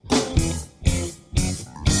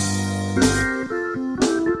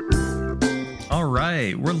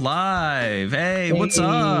right, we're live. Hey, what's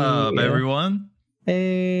up, Hey. everyone?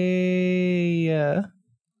 Hey.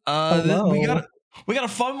 Hello. We got a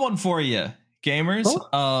fun one for you, gamers.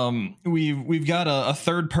 Oh. We've got a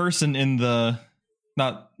third person in the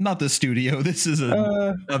not the studio. This is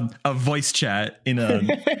a voice chat in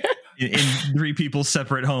three people's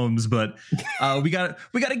separate homes, but we got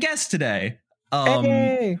a guest today.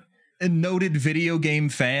 Hey. A noted video game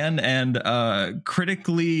fan and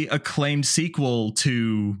critically acclaimed sequel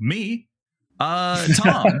to me,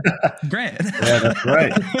 Tom Grant. Yeah, that's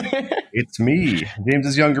right. It's me,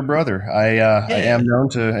 James's younger brother. I am known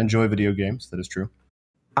to enjoy video games. That is true.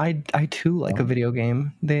 I too like a video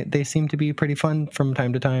game. They seem to be pretty fun from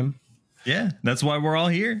time to time. Yeah, that's why we're all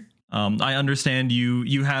here. I understand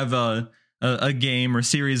you have a game or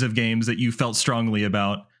series of games that you felt strongly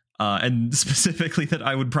about. And specifically that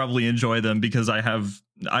I would probably enjoy them because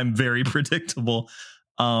I'm very predictable.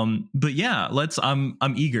 But yeah, I'm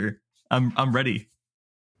eager. I'm ready.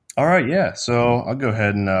 All right, yeah. So I'll go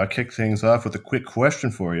ahead and kick things off with a quick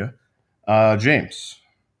question for you, James.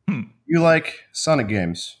 You like Sonic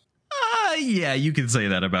games? Yeah, you can say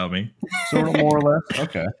that about me. Sort of, more or less.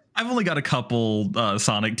 Okay. I've only got a couple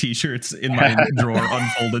Sonic T-shirts in my drawer,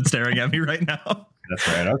 unfolded, staring at me right now. That's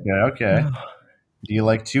right. Okay. Do you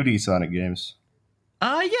like 2D Sonic games?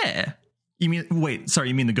 Yeah. You mean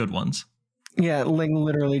the good ones? Yeah, like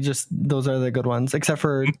literally just those are the good ones, except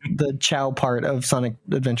for the Chow part of Sonic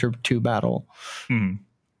Adventure 2 Battle.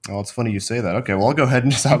 Well, it's funny you say that. Okay, well, I'll go ahead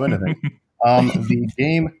and just hop into things. The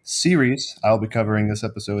game series I'll be covering this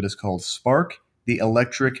episode is called Spark: The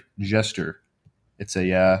Electric Jester. It's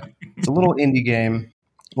a little indie game.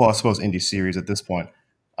 Well, I suppose indie series at this point.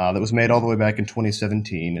 That was made all the way back in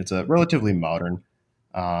 2017. It's a relatively modern.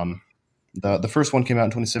 The first one came out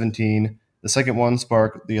in 2017. The second one,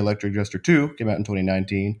 Spark: The Electric Jester 2, came out in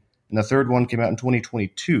 2019, and the third one came out in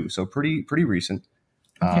 2022. So pretty recent.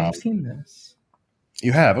 Okay, I've seen this.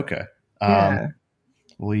 You have? Okay. Yeah.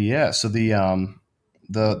 Well, yeah. So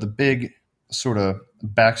the big sort of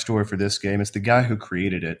backstory for this game is the guy who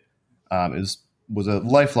created it was a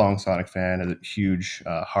lifelong Sonic fan, had a huge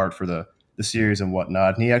heart for the series and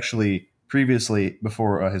whatnot. And he actually previously,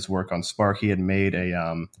 before his work on Spark, he had made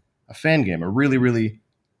a fan game, a really, really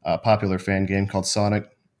popular fan game called Sonic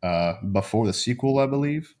before the sequel, I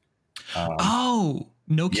believe.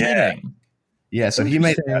 No kidding. Yeah, so he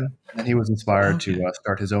made that, and he was inspired to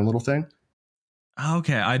start his own little thing.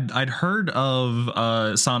 Okay, I'd heard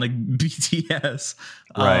of Sonic BTS,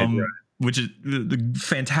 Right. which is the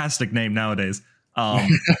fantastic name nowadays. Yeah,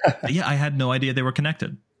 I had no idea they were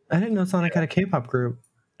connected. I didn't know Sonic had a K-pop group.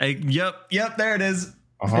 Yep, there it is.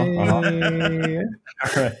 Hey. All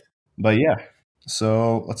right. But yeah,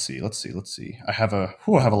 so let's see. I have a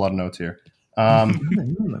lot of notes here.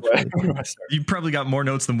 You probably got more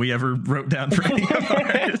notes than we ever wrote down for any of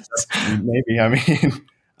ours. Maybe. I mean,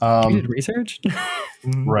 you did research?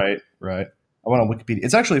 Right. I went on Wikipedia.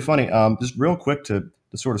 It's actually funny. Just real quick to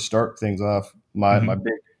sort of start things off. My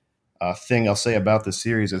big thing I'll say about this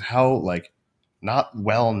series is how not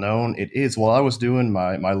well known it is. While I was doing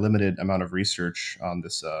my limited amount of research on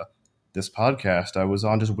this podcast, I was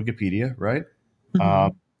on just Wikipedia, right?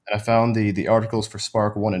 And I found the articles for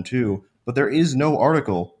Spark 1 and 2, but there is no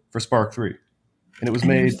article for Spark 3. And it was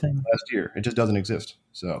made last year. It just doesn't exist.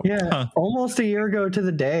 So almost a year ago to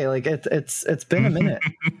the day. Like it's been a minute.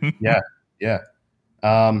 Yeah.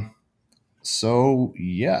 So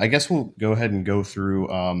yeah, I guess we'll go ahead and go through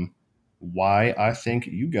why I think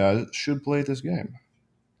you guys should play this game.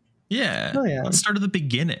 Yeah. Let's start at the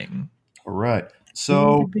beginning. All right.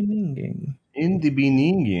 So in the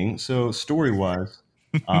beginning. So story-wise,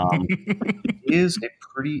 it is a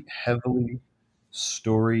pretty heavily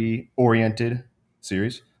story-oriented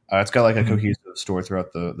series. It's got like a cohesive story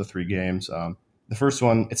throughout the three games. The first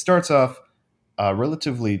one, it starts off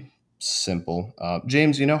relatively simple.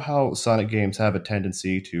 James, you know how Sonic games have a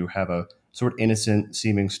tendency to have a sort of innocent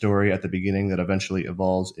seeming story at the beginning that eventually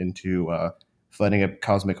evolves into fighting a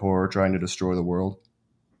cosmic horror trying to destroy the world?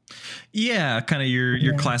 Yeah, kind of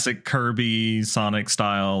your classic Kirby Sonic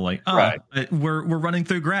style, like we're running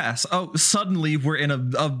through grass. Oh, suddenly we're in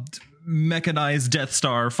a mechanized Death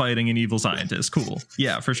Star fighting an evil scientist. Cool.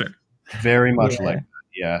 Yeah, for sure. Very much like that.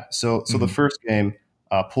 Yeah. So the first game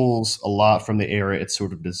pulls a lot from the era it's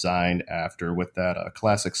sort of designed after, with that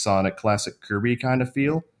classic Sonic, classic Kirby kind of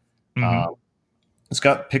feel. It's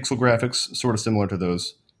got pixel graphics sort of similar to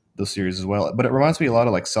those series as well, but it reminds me a lot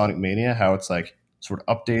of like Sonic Mania, how it's like sort of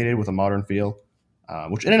updated with a modern feel,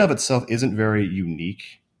 which in and of itself isn't very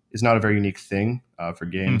unique. Is not a very unique thing for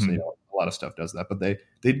games. You know, a lot of stuff does that, but they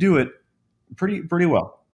do it pretty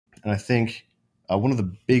well. And I think One of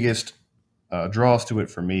the biggest draws to it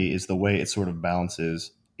for me is the way it sort of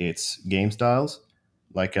balances its game styles.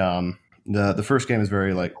 Like the first game is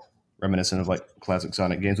very like reminiscent of like classic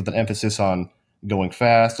Sonic games with an emphasis on going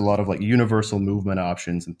fast, a lot of like universal movement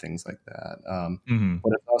options and things like that. Hmm.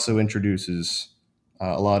 But it also introduces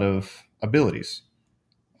a lot of abilities.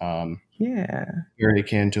 Yeah. Very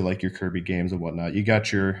akin to like your Kirby games and whatnot. You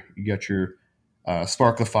got your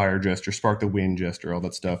Spark the Fire Jester, Spark the Wind Jester, all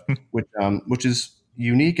that stuff, which is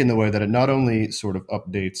unique in the way that it not only sort of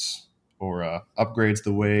updates or upgrades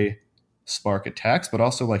the way Spark attacks, but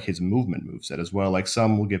also like his movement moveset as well. Like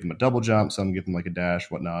some will give him a double jump, some give him like a dash,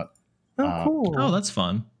 whatnot. Oh, cool. Oh, that's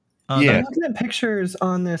fun. Yeah. I'm looking at pictures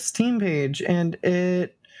on this Steam page, and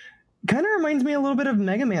it kind of reminds me a little bit of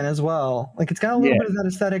Mega Man as well. Like it's got a little bit of that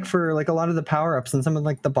aesthetic for like a lot of the power ups and some of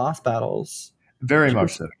like the boss battles. Very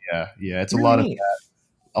much so. Yeah, yeah. It's Really a lot neat. of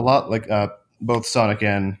that. A lot like both Sonic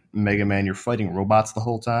and Mega Man. You're fighting robots the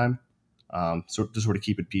whole time, so to sort of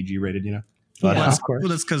keep it PG rated, you know. But, Yeah, Well, of course.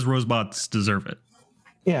 that's because robots deserve it.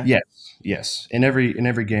 Yeah. yes, yes. In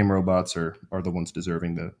every game, robots are the ones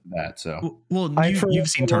deserving that. So Well, For you've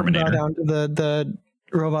seen real, bow Terminator. down to the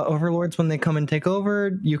robot overlords when they come and take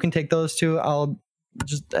over. You can take those two. I'll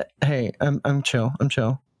just hey, I'm chill. I'm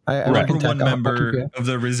chill. I Right. work in Number tech. one member of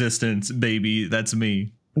the Resistance, baby. That's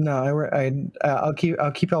me. No, I'll keep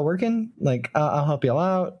y'all working. Like I'll help y'all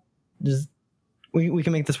out. Just we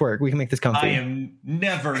can make this work. We can make this comfy. I am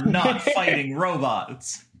never not fighting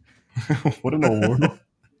robots. what an award!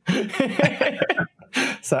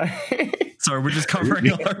 Sorry. Sorry, we're just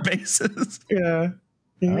covering all our bases. Yeah.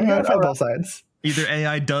 You All gotta right, fight all both sides. Either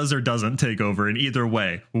AI does or doesn't take over, and either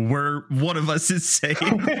way, one of us is safe.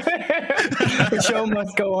 The show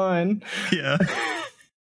must go on. Yeah.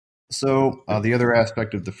 So the other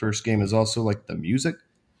aspect of the first game is also like the music.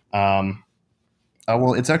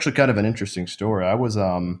 Well, it's actually kind of an interesting story. I was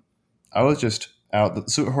just out.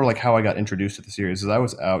 So, or like how I got introduced to the series is I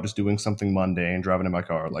was out just doing something mundane, driving in my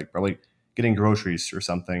car, like probably getting groceries or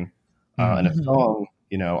something, and a song,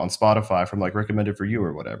 on Spotify from like recommended for you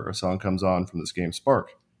or whatever. A song comes on from this game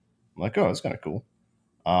Spark. I'm like, oh, that's kind of cool.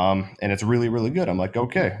 And it's really, really good. I'm like,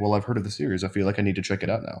 okay, well, I've heard of the series. I feel like I need to check it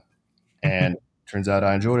out now. And turns out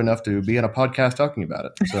I enjoyed enough to be on a podcast talking about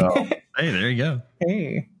it. So, Hey, there you go.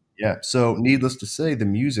 Hey. yeah. So, needless to say, the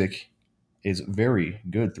music is very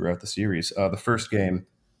good throughout the series. The first game,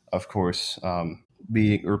 of course,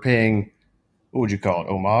 paying, what would you call it,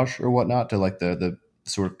 homage or whatnot to like the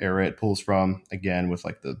sort of era it pulls from. Again, with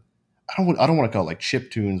like I don't want to call it like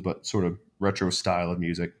chip tunes, but sort of retro style of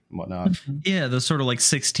music and whatnot. Yeah, the sort of like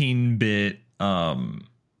 16-bit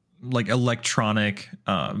like electronic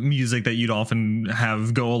music that you'd often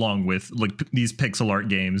have go along with like these pixel art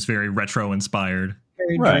games, very retro inspired.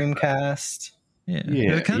 Very Right. Dreamcast. Yeah,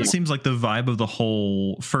 Yeah, it kind of yeah. seems like the vibe of the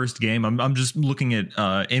whole first game. I'm just looking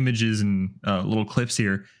at images and little clips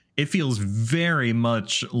here. It feels very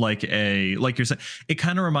much like like you're saying. It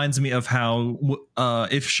kind of reminds me of how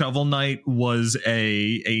if Shovel Knight was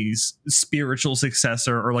a spiritual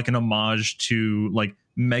successor or like an homage to like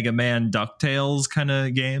Mega Man DuckTales kind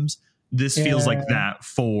of games. This feels like that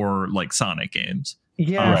for like Sonic games.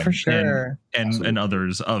 Yeah, Right. for sure. And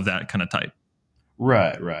others of that kind of type.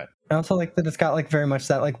 Right. I also like that it's got like very much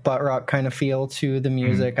that like butt rock kind of feel to the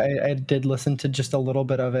music. I did listen to just a little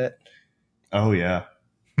bit of it. Oh yeah.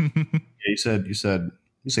 Yeah, you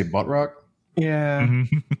say butt rock? Yeah.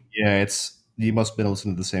 Yeah, you must have been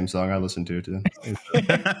listening to the same song I listened to too.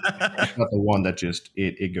 It's not the one that just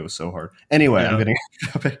it goes so hard. Anyway, I'm Yeah. getting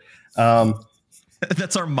off topic.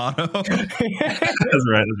 That's our motto. That's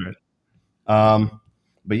right.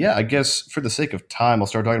 But yeah, I guess for the sake of time, I'll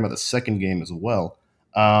start talking about the second game as well.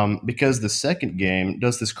 Because the second game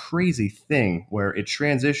does this crazy thing where it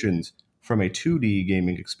transitions from a 2D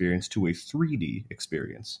gaming experience to a 3D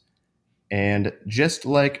experience. And just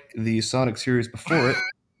like the Sonic series before it,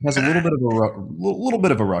 has a little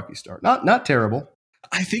bit of a rocky start. Not terrible.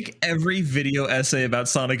 I think every video essay about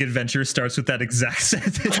Sonic Adventure starts with that exact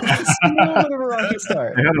sentence. A little bit of a rocky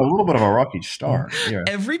start. It had a little bit of a rocky start. Yeah.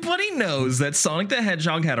 Everybody knows that Sonic the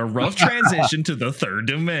Hedgehog had a rough transition to the third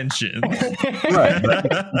dimension. Right.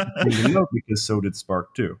 But because so did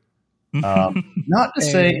Spark too. Not to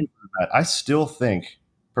say that I still think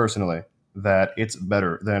personally that it's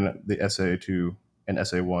better than the SA2 and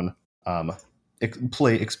SA1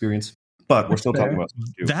 play experience, but we're still talking about Spark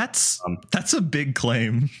 2. That's a big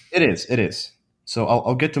claim. It is. So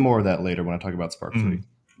I'll get to more of that later when I talk about Spark 3.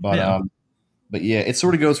 But but yeah, it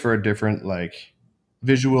sort of goes for a different like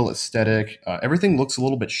visual aesthetic. Everything looks a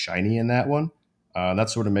little bit shiny in that one. That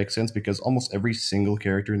sort of makes sense because almost every single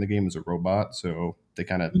character in the game is a robot, so they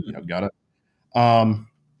kind of got it.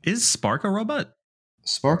 Is Spark a robot?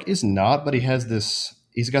 Spark is not, but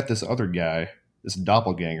he's got this other guy, this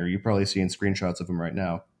doppelganger. You're probably seeing screenshots of him right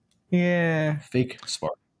now. Yeah. Fake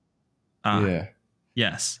Spark. Ah, Yeah.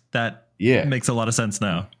 yes. That Yeah. makes a lot of sense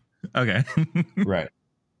now. Okay. Right.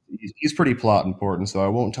 He's pretty plot important, so I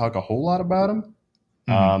won't talk a whole lot about him.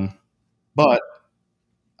 But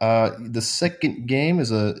the second game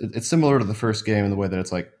it's similar to the first game in the way that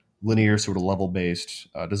it's like linear, sort of level based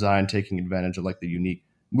design, taking advantage of like the unique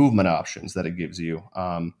movement options that it gives you.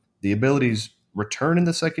 The abilities return in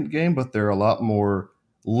the second game, but they're a lot more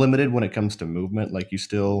limited when it comes to movement. Like you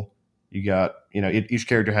got each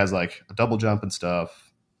character has like a double jump and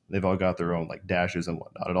stuff. They've all got their own like dashes and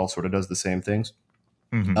whatnot. It all sort of does the same things.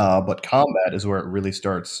 But combat is where it really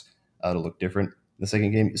starts to look different. In the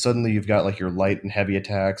second game, suddenly you've got like your light and heavy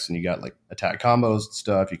attacks, and you got like attack combos and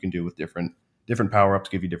stuff you can do with different power ups,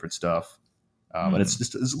 give you different stuff, and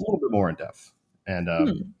it's a little bit more in depth, and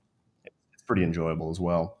it's pretty enjoyable as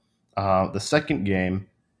well. The second game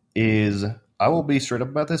is, I will be straight up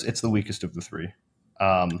about this, it's the weakest of the three,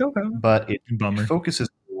 but it focuses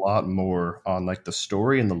a lot more on like the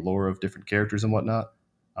story and the lore of different characters and whatnot.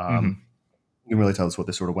 You can really tell us what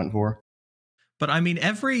they sort of went for. But I mean,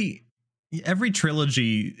 every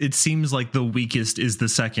trilogy, it seems like the weakest is the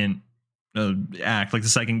second act, like the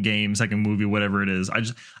second game, second movie, whatever it is.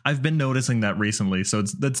 I've been noticing that recently, so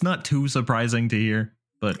that's not too surprising to hear.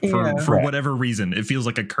 But for whatever reason, it feels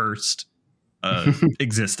like a cursed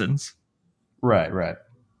existence. Right.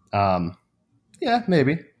 Yeah,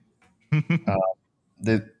 maybe.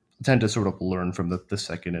 They tend to sort of learn from the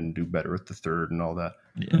second and do better with the third and all that.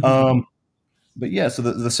 Yeah. But yeah, so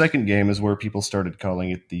the second game is where people started calling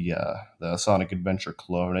it the Sonic Adventure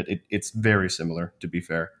clone. It's very similar, to be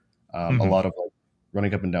fair. A lot of like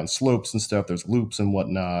running up and down slopes and stuff. There's loops and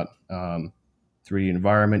whatnot. 3D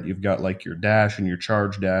environment. You've got like your dash and your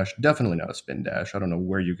charge dash. Definitely not a spin dash. I don't know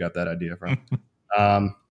where you got that idea from.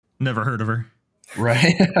 Never heard of her.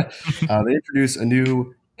 Right. They introduce a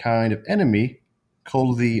new kind of enemy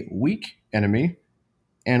called the weak enemy.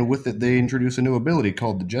 And with it, they introduce a new ability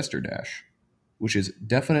called the Jester dash, which is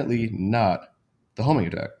definitely not the homing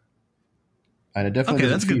attack. And it definitely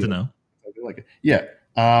that's good to know. Like it. Yeah.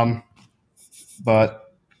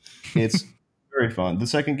 But it's very fun. The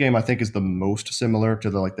second game, I think, is the most similar to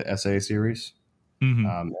the SA series in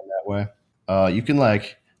that way. You can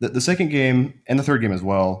like the second game and the third game as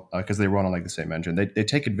well, because they run on like the same engine. They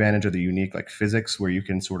take advantage of the unique like physics where you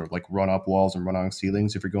can sort of like run up walls and run on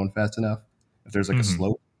ceilings if you're going fast enough. If there's like a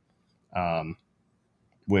slope.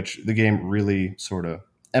 Which the game really sort of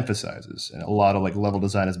emphasizes. And a lot of like level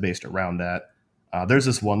design is based around that. There's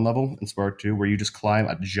this one level in Spark 2 where you just climb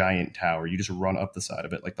a giant tower. You just run up the side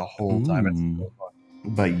of it like the whole time. It's so fun.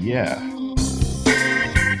 But yeah.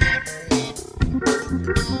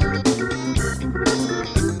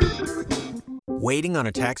 Waiting on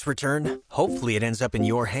a tax return? Hopefully it ends up in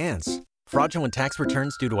your hands. Fraudulent tax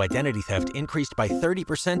returns due to identity theft increased by 30%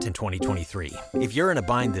 in 2023. If you're in a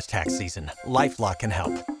bind this tax season, LifeLock can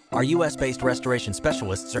help. Our U.S.-based restoration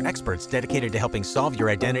specialists are experts dedicated to helping solve your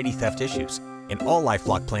identity theft issues. And all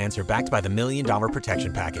LifeLock plans are backed by the $1 Million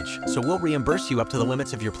Protection Package. So we'll reimburse you up to the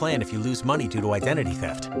limits of your plan if you lose money due to identity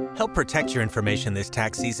theft. Help protect your information this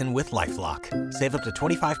tax season with LifeLock. Save up to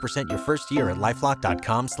 25% your first year at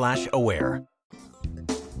LifeLock.com/aware.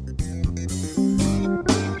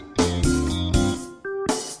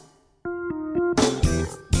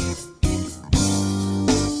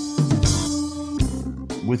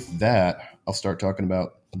 With that, I'll start talking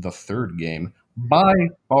about the third game. By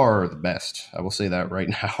far the best. I will say that right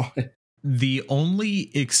now. The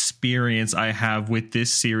only experience I have with this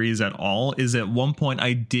series at all is at one point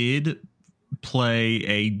I did play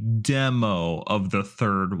a demo of the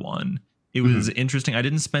third one. It was interesting. I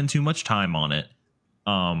didn't spend too much time on it,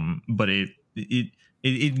 but it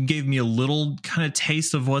gave me a little kind of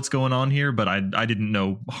taste of what's going on here. But I didn't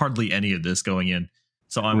know hardly any of this going in.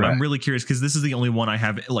 So I'm really curious because this is the only one I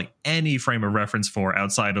have like any frame of reference for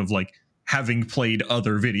outside of like having played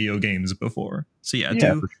other video games before. So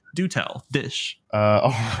do tell Dish.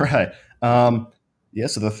 All right. So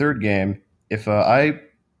the third game, if I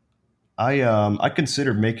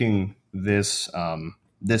considered making this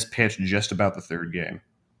pitch just about the third game.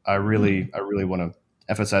 I really want to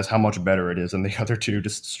emphasize how much better it is than the other two,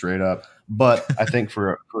 just straight up. But I think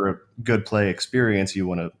for a good play experience, you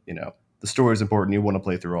want to, the story is important. You want to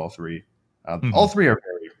play through all three. All three are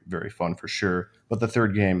very, very fun for sure. But the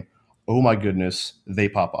third game, oh my goodness, they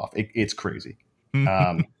pop off. It's crazy.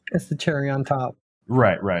 It's the cherry on top.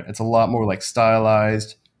 Right. It's a lot more like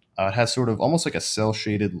stylized. It has sort of almost like a cel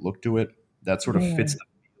shaded look to it that sort of fits the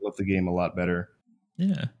feel up the game a lot better.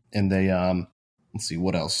 Yeah. And they let's see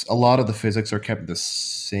what else. A lot of the physics are kept the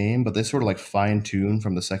same, but they sort of like fine tune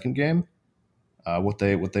from the second game. What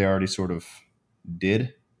they already sort of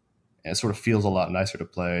did. And it sort of feels a lot nicer to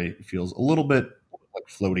play. It feels a little bit like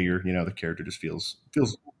floatier. You know, the character just feels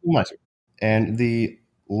nicer. And the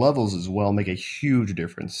levels as well make a huge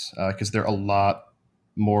difference because they're a lot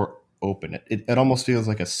more open. It almost feels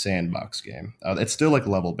like a sandbox game. It's still like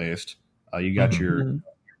level based. You got your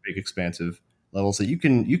big expansive levels that you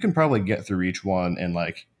can probably get through each one in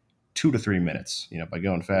like 2 to 3 minutes, you know, by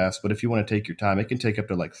going fast. But if you want to take your time, it can take up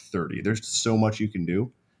to like 30. There's so much you can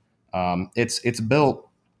do. It's built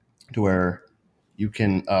to where you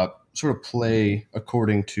can sort of play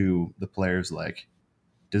according to the player's like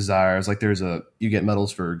desires. Like you get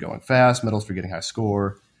medals for going fast, medals for getting high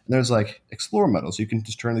score, and there's like explore medals. You can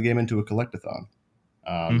just turn the game into a collectathon.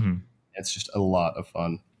 It's just a lot of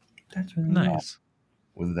fun. That's really Nice.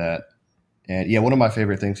 With that. And yeah, one of my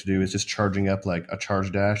favorite things to do is just charging up like a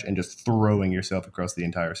charge dash and just throwing yourself across the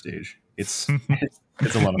entire stage. It's a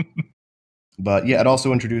lot of fun. But yeah, it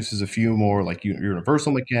also introduces a few more like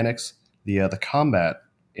universal mechanics. The combat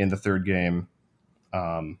in the third game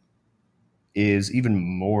is even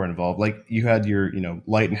more involved. Like you had your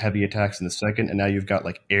light and heavy attacks in the second, and now you've got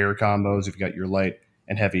like air combos. You've got your light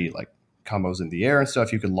and heavy like combos in the air and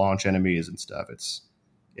stuff. You can launch enemies and stuff.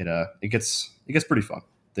 It gets pretty fun.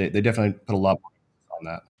 They definitely put a lot more on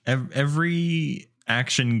that. Every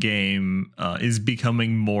action game is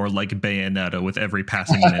becoming more like Bayonetta with every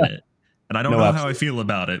passing minute. And I don't know how I feel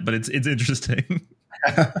about it, but it's interesting.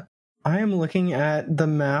 I am looking at the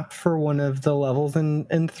map for one of the levels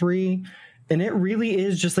in 3, and it really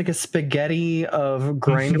is just like a spaghetti of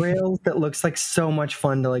grind rails that looks like so much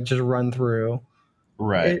fun to like just run through.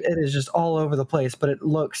 Right. It is just all over the place, but it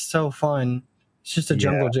looks so fun. It's just a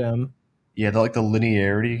jungle gym. Yeah, the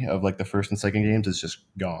linearity of like the first and second games is just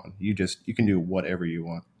gone. You can do whatever you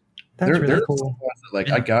want. That's really cool.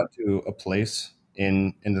 I got to a place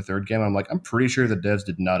in the third game. I'm like, I'm pretty sure the devs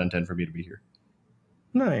did not intend for me to be here.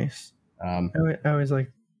 Nice. I always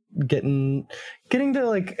like getting to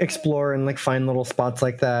like explore and like find little spots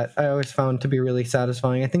like that. I always found to be really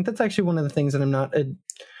satisfying. I think that's actually one of the things that I'm not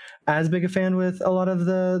as big a fan with a lot of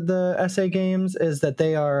the SA games is that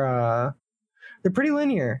they're pretty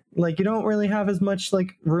linear. Like you don't really have as much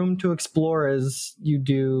like room to explore as you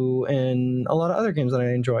do in a lot of other games that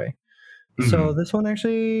I enjoy. So this one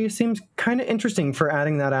actually seems kind of interesting for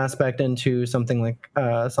adding that aspect into something like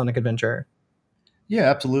Sonic Adventure. Yeah,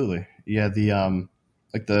 absolutely. Yeah, the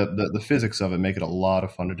like the physics of it make it a lot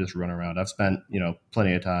of fun to just run around. I've spent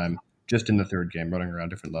plenty of time just in the third game running around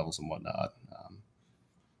different levels and whatnot.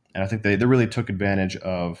 And I think they really took advantage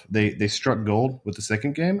of they struck gold with the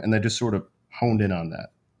second game, and they just sort of honed in on that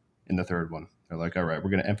in the third one. They're like, all right, we're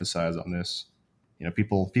going to emphasize on this.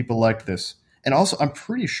 People liked this, and also I'm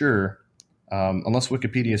pretty sure. Unless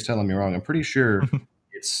Wikipedia is telling me wrong, I'm pretty sure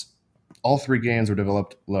it's all 3 games were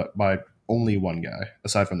developed by only one guy,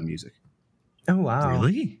 aside from the music. Oh wow!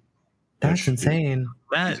 Really? That's insane.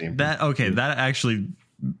 That actually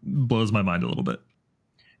blows my mind a little bit.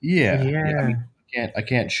 Yeah. I mean, I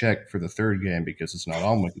can't check for the third game because it's not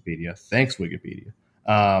on Wikipedia. Thanks, Wikipedia.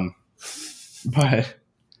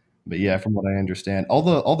 But yeah, from what I understand,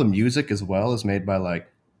 all the music as well is made by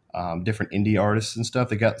like different indie artists and stuff.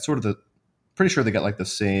 They got sort of pretty sure they got like the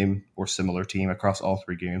same or similar team across all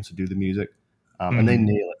 3 games to do the music, and they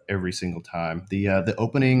nail it every single time. The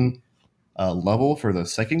opening level for the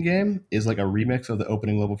second game is like a remix of the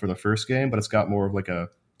opening level for the first game, but it's got more of like a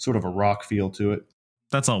sort of a rock feel to it.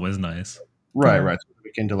 That's always nice. Right. So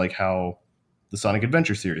akin to like how the Sonic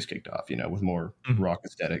Adventure series kicked off, with more rock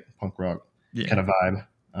aesthetic, punk rock kind of vibe.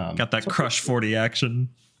 Got that Crush 40 action.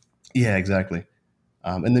 Yeah, exactly.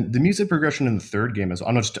 And the music progression in the third game is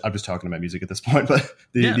I'm just talking about music at this point, but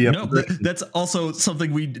that's also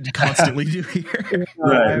something we constantly do here.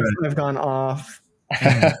 I've gone off.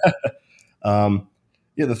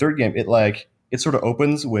 The third game it sort of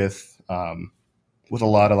opens with a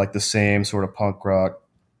lot of like the same sort of punk rock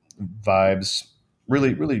vibes,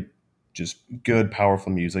 really just good,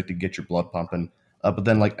 powerful music to get your blood pumping. But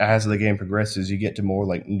then like as the game progresses, you get to more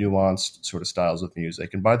like nuanced sort of styles of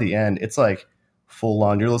music, and by the end, it's like full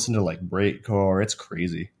on. You're listening to like breakcore. It's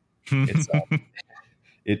crazy. It's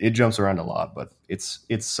it jumps around a lot, but it's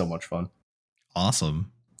so much fun.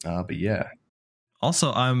 Awesome. But yeah.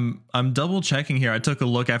 Also, I'm double checking here. I took a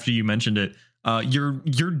look after you mentioned it.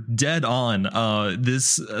 You're dead on.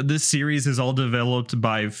 This series is all developed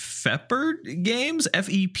by Fepard Games,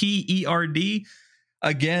 Feperd.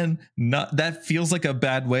 Again, that feels like a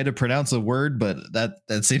bad way to pronounce a word, but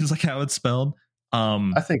that seems like how it's spelled.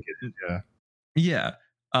 I think it is, yeah. Yeah.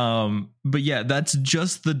 But yeah, that's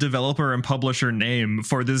just the developer and publisher name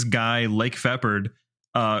for this guy, Lake Feppard,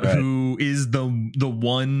 who is the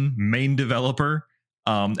one main developer.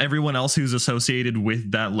 Everyone else who's associated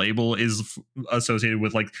with that label is associated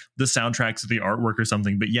with like the soundtracks, the artwork, or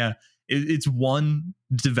something. But yeah, it's one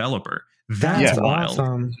developer. That's wild.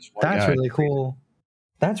 Awesome. That's really cool.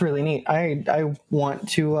 That's really neat. I want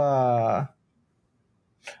to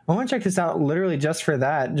check this out literally just for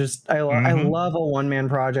that. I love a one-man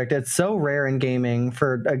project. It's so rare in gaming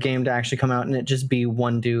for a game to actually come out and it just be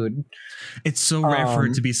one dude. It's so rare for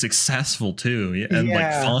it to be successful too, and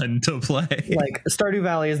like fun to play. Like Stardew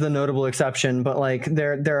Valley is the notable exception, but like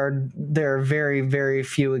there are very, very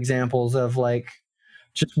few examples of like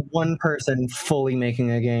just one person fully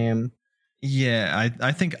making a game. Yeah,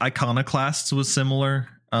 I think Iconoclasts was similar,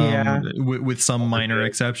 with some minor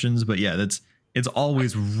exceptions, but yeah, it's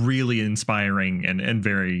always really inspiring and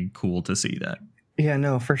very cool to see that. Yeah,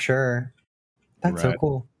 no, for sure. That's so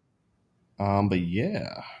cool. But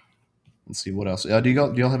yeah, let's see what else. Do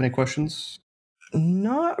y'all have any questions?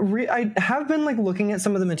 Not really. I have been like looking at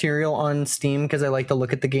some of the material on Steam because I like to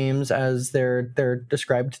look at the games as they're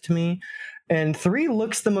described to me, and 3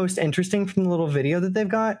 looks the most interesting from the little video that they've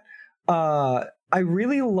got. I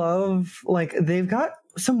really love like they've got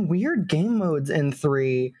some weird game modes in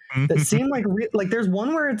 3 that seem like like there's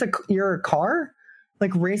one where you're a car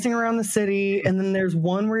like racing around the city, and then there's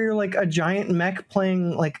one where you're like a giant mech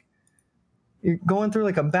playing like you're going through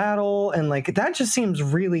like a battle, and like that just seems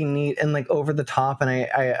really neat and like over the top, and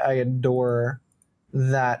I adore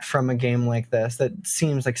that from a game like this. That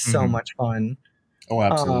seems like so much fun. Oh,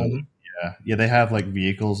 absolutely. Yeah, they have like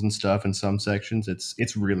vehicles and stuff in some sections.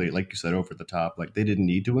 It's really, like you said, over the top. Like they didn't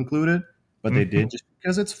need to include it, but they did just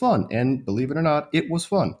because it's fun. And believe it or not, it was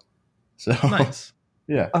fun. So nice.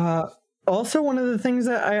 Yeah. Also, one of the things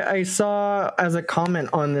that I saw as a comment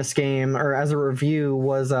on this game or as a review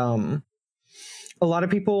was a lot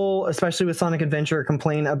of people, especially with Sonic Adventure,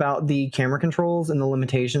 complain about the camera controls and the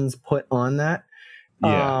limitations put on that.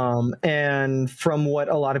 Yeah. And from what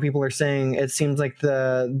a lot of people are saying, it seems like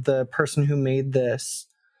the person who made this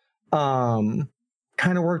kind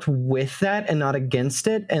of worked with that and not against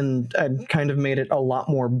it, and kind of made it a lot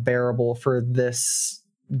more bearable for this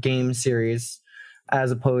game series as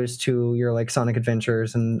opposed to your like Sonic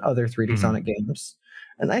Adventures and other 3D Sonic games.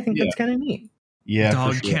 And I think that's kind of neat. Yeah,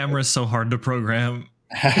 dog camera is so hard to program.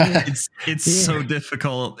 It's so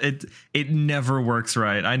difficult. It never works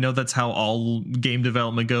right. I know that's how all game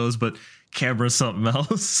development goes, but camera's something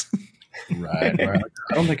else. Right. I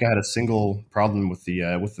don't think I had a single problem with the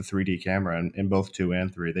 3D camera in both 2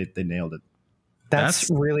 and 3. They nailed it. That's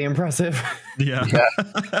really impressive. Yeah.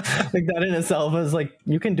 Like that in itself is like,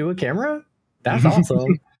 you can do a camera? That's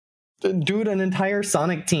awesome. Dude, an entire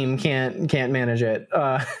Sonic team can't manage it.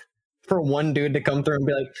 For one dude to come through and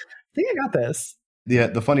be like, I think I got this. Yeah,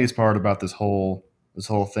 the funniest part about this whole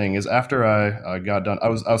thing is after I got done, I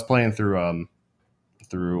was playing through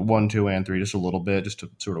 1, 2, and 3 just a little bit, just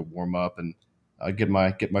to sort of warm up and get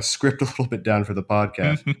my script a little bit down for the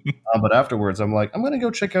podcast. But afterwards, I'm like, I'm gonna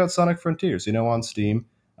go check out Sonic Frontiers, on Steam,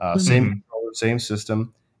 same controller, same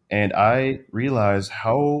system, and I realized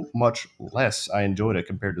how much less I enjoyed it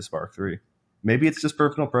compared to Spark 3. Maybe it's just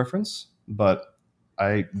personal preference, but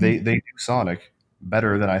they do Sonic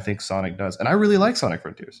better than I think Sonic does, and I really like Sonic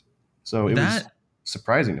Frontiers, so it was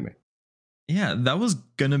surprising to me. Yeah, that was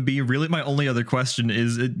gonna be really my only other question.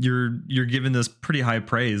 Is you're giving this pretty high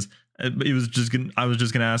praise? I was just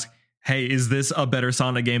gonna ask, hey, is this a better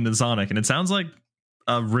Sonic game than Sonic? And it sounds like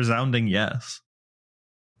a resounding yes.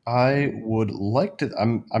 I would like to.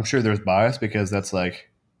 I'm sure there's bias because that's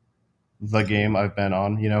like the game I've been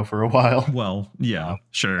on, for a while. Well, yeah,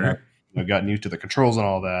 sure. I've gotten used to the controls and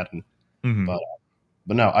all that, and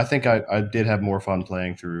but no, I think I did have more fun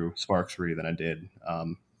playing through Spark 3 than I did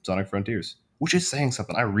Sonic Frontiers, which is saying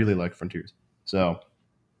something. I really like Frontiers. So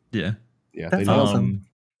yeah, that's awesome.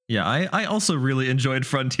 Yeah, I also really enjoyed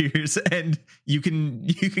Frontiers, and you can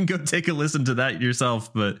go take a listen to that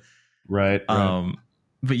yourself. But right.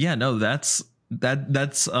 But yeah, no, that's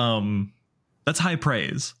high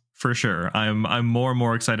praise. For sure. I'm more and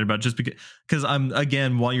more excited about it just because I'm,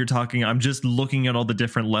 again, while you're talking, I'm just looking at all the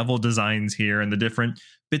different level designs here and the different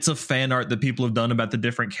bits of fan art that people have done about the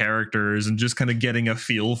different characters and just kind of getting a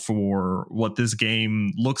feel for what this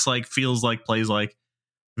game looks like, feels like, plays like.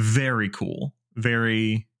 Very cool.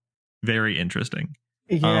 Very, very interesting.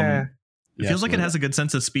 Yeah. It feels like it has a good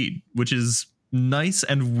sense of speed, which is nice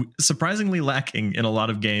and surprisingly lacking in a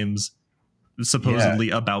lot of games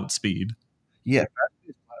supposedly about speed. Yeah.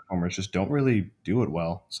 platformers just don't really do it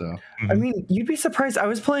well. So I mean, you'd be surprised. I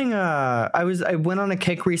was playing. I went on a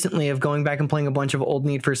kick recently of going back and playing a bunch of old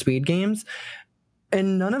Need for Speed games,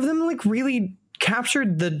 and none of them like really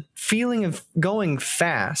captured the feeling of going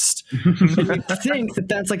fast. And you'd think that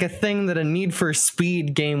that's like a thing that a Need for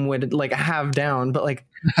Speed game would like have down, but like,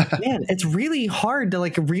 man, it's really hard to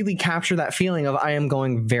like really capture that feeling of I am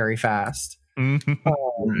going very fast.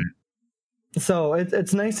 So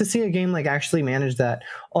it's nice to see a game like actually manage that.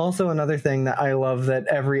 Also, another thing that I love that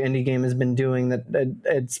every indie game has been doing that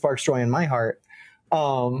it sparks joy in my heart.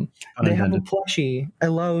 They have a plushie. I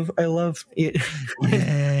love it.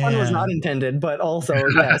 Fun was not intended, but also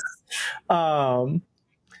yes.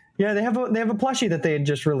 Yeah, they have a plushie that they had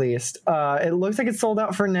just released. It looks like it's sold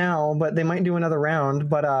out for now, but they might do another round.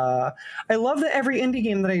 But I love that every indie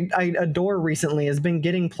game that I adore recently has been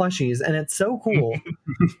getting plushies, and it's so cool.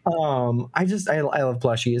 I love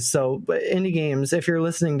plushies. So, but indie games, if you're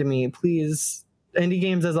listening to me, please, indie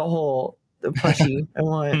games as a whole, the plushie I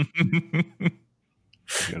want.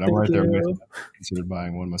 Good, I'm right there with you. I considered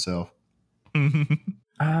buying one myself.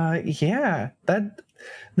 Yeah,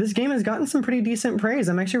 this game has gotten some pretty decent praise.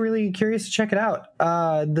 I'm actually really curious to check it out.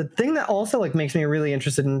 The thing that also like makes me really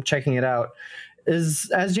interested in checking it out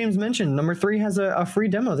is, as James mentioned, number 3 has a free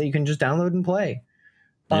demo that you can just download and play.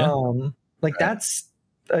 Yeah. That's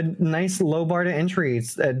a nice low bar to entry.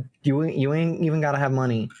 It's, you ain't even got to have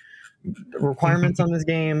money. Requirements on this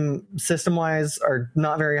game, system wise, are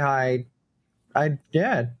not very high.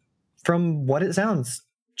 From what it sounds,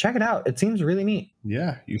 check it out. It seems really neat.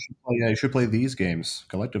 Yeah, you should play these games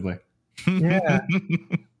collectively. Yeah.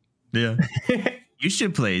 Yeah. You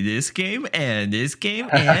should play this game and this game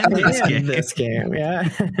and this game. This game, yeah.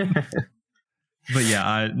 But yeah,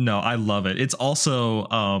 I love it. It's also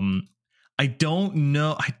I don't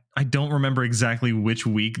know. I don't remember exactly which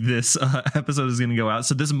week this episode is going to go out.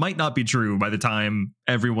 So this might not be true by the time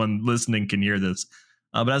everyone listening can hear this.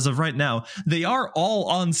 But as of right now, they are all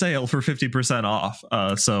on sale for 50% off.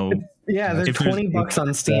 So yeah, they're $20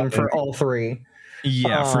 on Steam for all 3.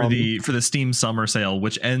 Yeah, for the Steam summer sale,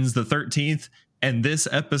 which ends the 13th. And this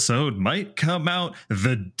episode might come out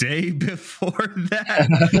the day before that.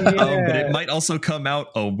 But it might also come out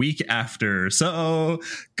a week after. So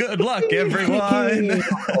good luck, everyone.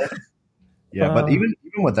 Yeah, but even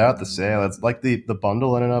without the sale, it's like the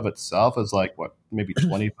bundle in and of itself is like, what, maybe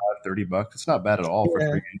 $25-$30. It's not bad at all for 3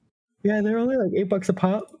 games. Yeah, they're only like $8 a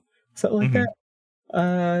pop, something like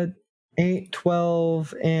that. 8,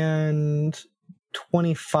 12, and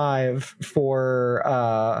 25 for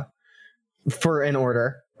an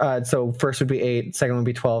order. So first would be 8, second would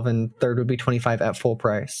be 12, and third would be 25 at full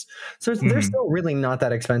price. So they're still really not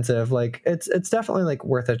that expensive. Like it's definitely like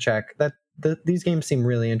worth a check. These games seem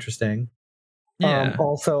really interesting. Yeah.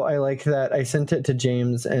 Also, I like that I sent it to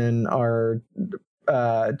James in our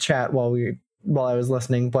chat while I was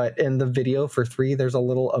listening, but in the video for 3, there's a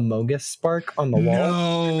little Amogus spark on the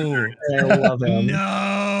wall. No, and I love him.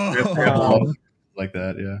 No, like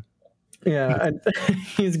that, yeah. Yeah,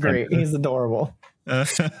 he's great. He's adorable.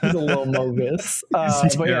 He's a little Mogus.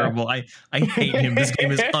 He's terrible. Yeah. I hate him. This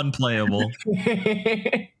game is unplayable.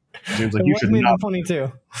 Seems like you should not.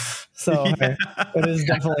 22. So yeah. It is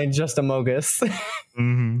definitely just a Mogus.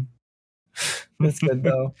 It's good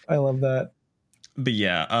though. I love that. But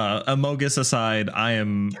yeah, Amogus aside,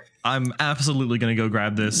 I'm absolutely gonna go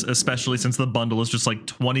grab this, especially since the bundle is just like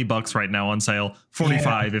 $20 right now on sale,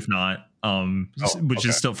 45 if not. Which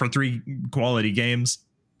is still for 3 quality games,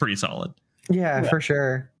 pretty solid. Yeah, for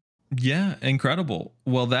sure. Yeah, incredible.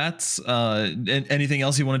 Well, that's anything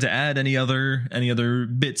else you wanted to add? Any other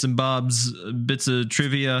bits and bobs, bits of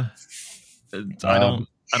trivia? I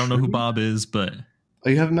don't know who Bob is, but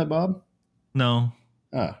you haven't met Bob? No.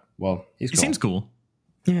 Well, he seems cool.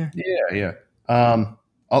 Yeah. The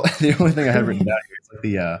only thing I have written down here is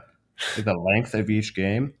like the length of each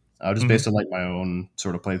game, just based on like my own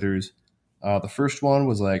sort of playthroughs. The first one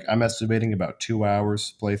was like, I'm estimating about 2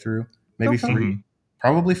 hours playthrough, maybe 3,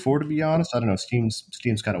 probably 4 to be honest. I don't know.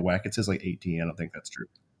 Steam's kind of whack. It says like 18. I don't think that's true.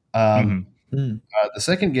 The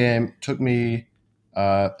second game took me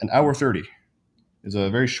an hour 30. It's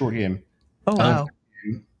a very short game. Oh wow.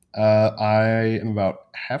 I am about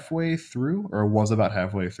halfway through, or was about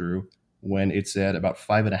halfway through, when it said about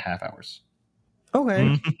 5.5 hours.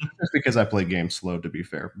 Okay. Just because I play games slow, to be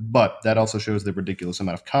fair. But that also shows the ridiculous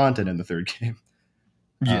amount of content in the third game.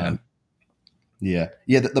 Yeah.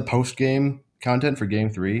 The post game content for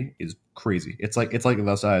game 3 is crazy. It's like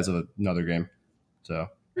the size of another game. So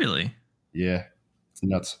really, yeah, it's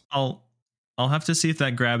nuts. I'll have to see if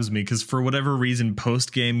that grabs me, because for whatever reason,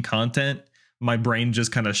 post game content my brain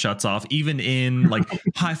just kind of shuts off. Even in like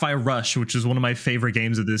Hi-Fi Rush, which is one of my favorite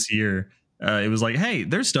games of this year, it was like, hey,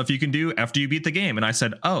 there's stuff you can do after you beat the game. And I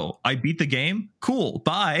said, oh, I beat the game? Cool,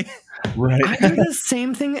 bye. Right. I do the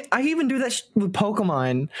same thing. I even do that with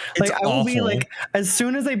Pokemon. Like, I will be like, as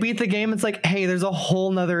soon as I beat the game, it's like, hey, there's a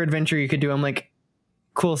whole nother adventure you could do. I'm like,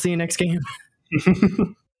 cool, see you next game.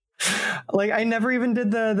 Like, I never even did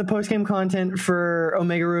the post-game content for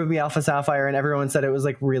Omega Ruby Alpha Sapphire, and everyone said it was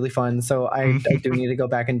like really fun. So I do need to go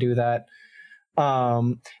back and do that.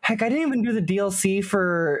 Heck, I didn't even do the DLC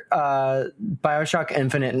for BioShock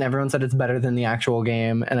Infinite, and everyone said it's better than the actual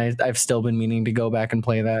game, and I've still been meaning to go back and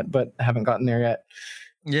play that, but I haven't gotten there yet.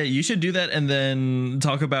 Yeah, you should do that and then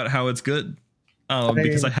talk about how it's good,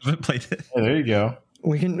 because I haven't played it. Oh, there you go.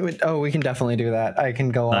 We can definitely do that. I can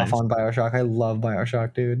go off on BioShock. I love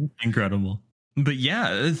BioShock, dude. Incredible. But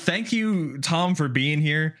yeah, thank you, Tom, for being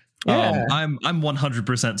here. Yeah. I'm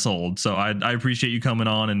 100% sold, so I appreciate you coming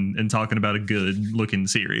on and talking about a good looking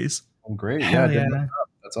series. Oh, great. Hell Yeah,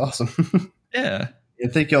 that's awesome. Yeah.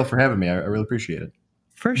 And thank y'all for having me. I really appreciate it.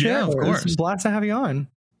 For sure. Yeah, of course. It's a blast to have you on.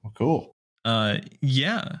 Well, cool.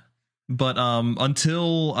 Yeah. But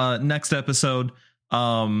until next episode,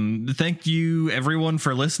 thank you everyone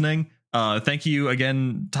for listening. Thank you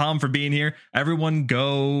again, Tom, for being here. Everyone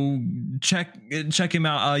go check him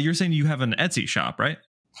out. You're saying you have an Etsy shop, right?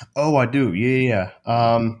 Oh, I do. Yeah.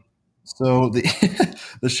 So the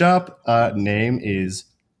the shop name is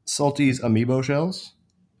Salty's Amiibo Shells.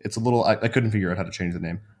 It's a little. I couldn't figure out how to change the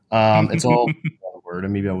name. It's all one word,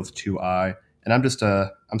 Amiibo with 2 I, and I'm just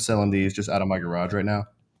I'm selling these just out of my garage right now,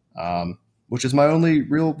 which is my only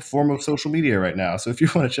real form of social media right now. So if you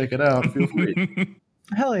want to check it out, feel free.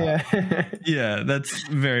 Hell yeah. Yeah, that's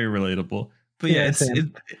very relatable. But yeah,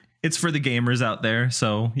 it's for the gamers out there.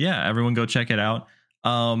 So yeah, everyone go check it out.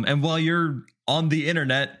 And while you're on the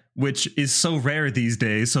internet, which is so rare these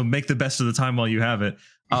days, so make the best of the time while you have it.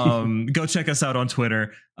 Go check us out on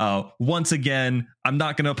Twitter. Once again, I'm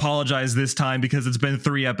not going to apologize this time because it's been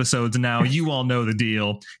 3 episodes now. You all know the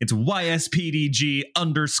deal. It's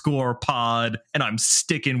YSPDG_pod, and I'm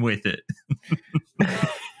sticking with it.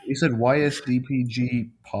 You said YSDPG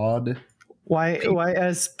pod?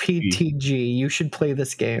 YSPTG. You should play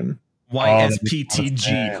this game.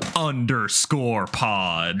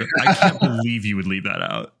 YSPTG_pod. I can't believe you would leave that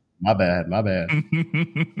out. My bad.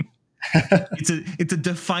 It's a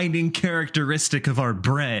defining characteristic of our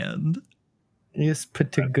brand. Yes,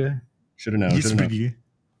 Patiga. Should have known.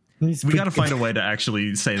 We got to find a way to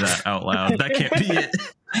actually say that out loud. That can't be it.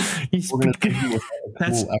 We're gonna do a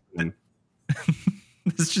cool acronym.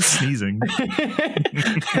 It's just sneezing.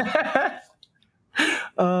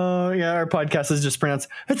 Oh, yeah, our podcast is just pronounced.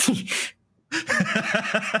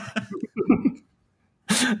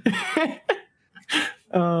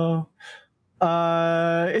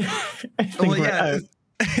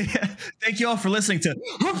 Thank you all for listening to.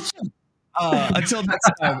 Until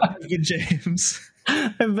next time, I've been James.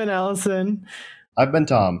 I've been Allison. I've been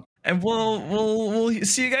Tom. And we'll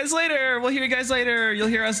see you guys later. We'll hear you guys later. You'll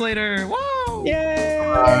hear us later. Whoa!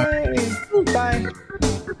 Yay! Bye.